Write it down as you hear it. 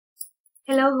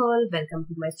Hello all, welcome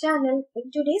to my channel. In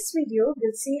today's video,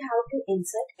 we'll see how to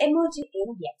insert emoji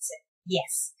in Excel.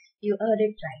 Yes, you heard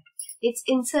it right. It's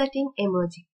inserting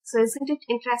emoji. So isn't it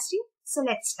interesting? So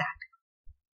let's start.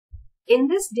 In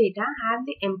this data, I have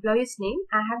the employee's name,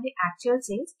 I have the actual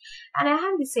sales, and I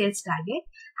have the sales target.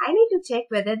 I need to check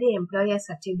whether the employee has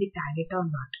achieved the target or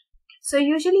not. So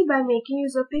usually by making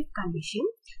use of if condition,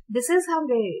 this is how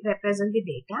they represent the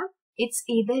data. It's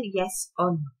either yes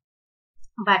or no.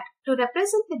 But to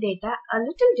represent the data a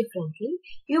little differently,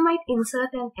 you might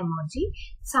insert an emoji,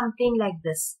 something like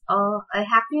this. A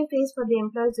happier face for the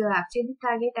employees who have achieved the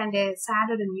target and a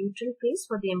sad or a neutral face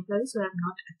for the employees who have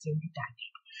not achieved the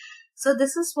target. So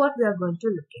this is what we are going to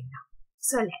look at now.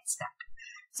 So let's start.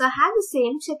 So I have the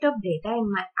same set of data in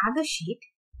my other sheet.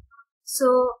 So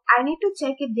I need to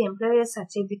check if the employee has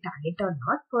achieved the target or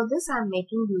not. For this I am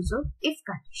making use of if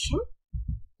condition.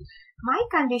 My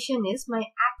condition is my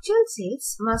actual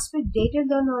sales must be greater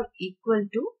than or equal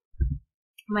to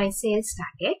my sales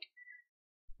target,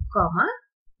 comma,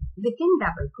 within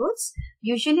double quotes.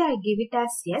 Usually I give it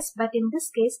as yes, but in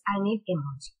this case I need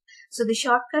emoji. So the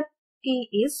shortcut key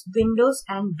is Windows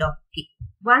and dot key.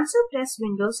 Once you press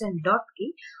Windows and dot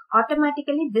key,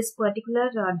 automatically this particular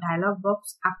dialog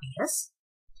box appears.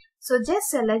 So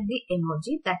just select the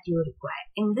emoji that you require.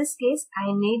 In this case,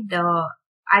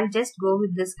 I'll just go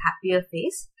with this happier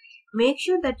face. Make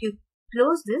sure that you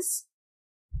close this,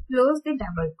 close the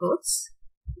double quotes,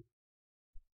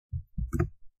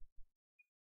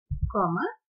 comma,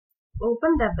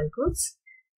 open double quotes.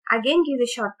 Again give the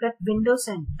shortcut Windows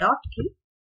and dot key.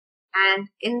 And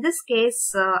in this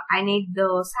case, I need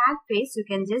the sad face. You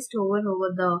can just hover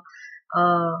over the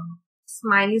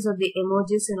smileys or the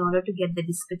emojis in order to get the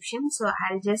description. So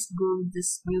I'll just go with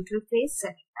this neutral face,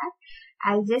 select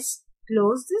that. I'll just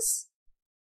close this,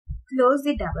 close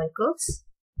the double quotes,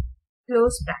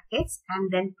 close brackets,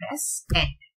 and then press enter.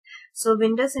 So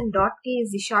Windows and dot key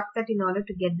is the shortcut in order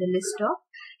to get the list of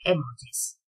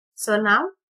emojis. So now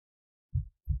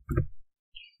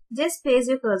just place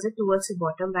your cursor towards the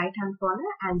bottom right hand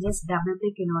corner and just double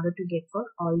click in order to get for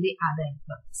all the other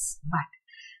employees. But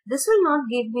this will not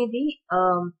give me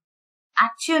the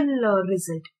actual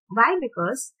result. Why?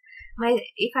 Because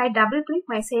if I double click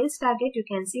my sales target, you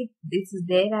can see this is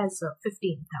there as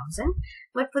 15,000.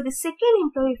 But for the second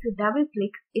employee, if you double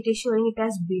click, it is showing it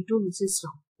as B2, which is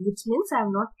wrong, which means I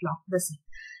have not locked the cell.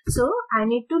 So I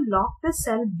need to lock the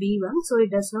cell B1 so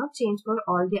it does not change for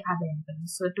all the other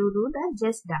employees. So to do that,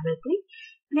 just double click,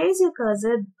 place your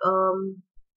cursor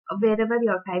wherever you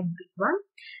have typed B1,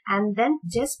 and then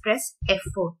just press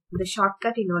F4, the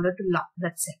shortcut in order to lock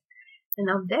that cell. So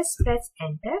now just press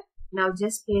enter. Now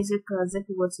just place your cursor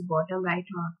towards the bottom right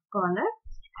corner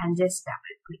and just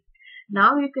double click.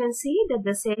 Now you can see that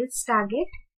the sales target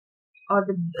or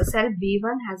the cell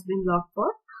B1 has been locked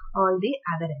for all the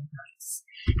other employees.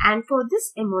 And for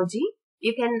this emoji,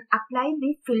 you can apply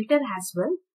the filter as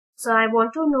well. So I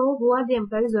want to know who are the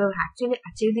employees who have actually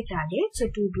achieved the target. So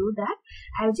to do that,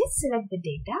 I'll just select the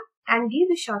data and give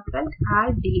the shortcut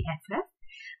RDFF.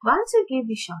 Once you give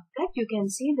the shortcut, you can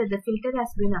see that the filter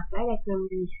has been applied. I can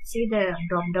see the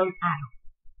drop down arrow.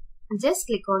 Just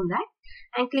click on that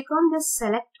and click on this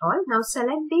select all. Now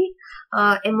select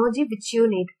the emoji which you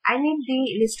need. I need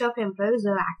the list of employees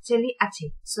who have actually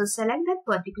achieved. So select that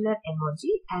particular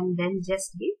emoji and then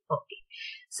just give OK.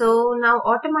 So now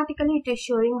automatically it is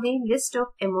showing the list of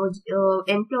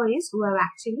employees who have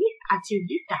actually achieved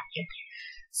the target.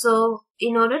 So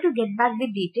in order to get back the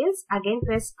details, again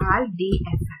press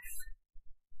RDFF.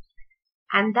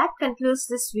 And that concludes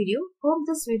this video. Hope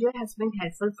this video has been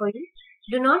helpful for you.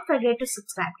 Do not forget to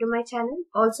subscribe to my channel.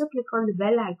 Also click on the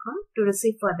bell icon to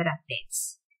receive further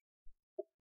updates.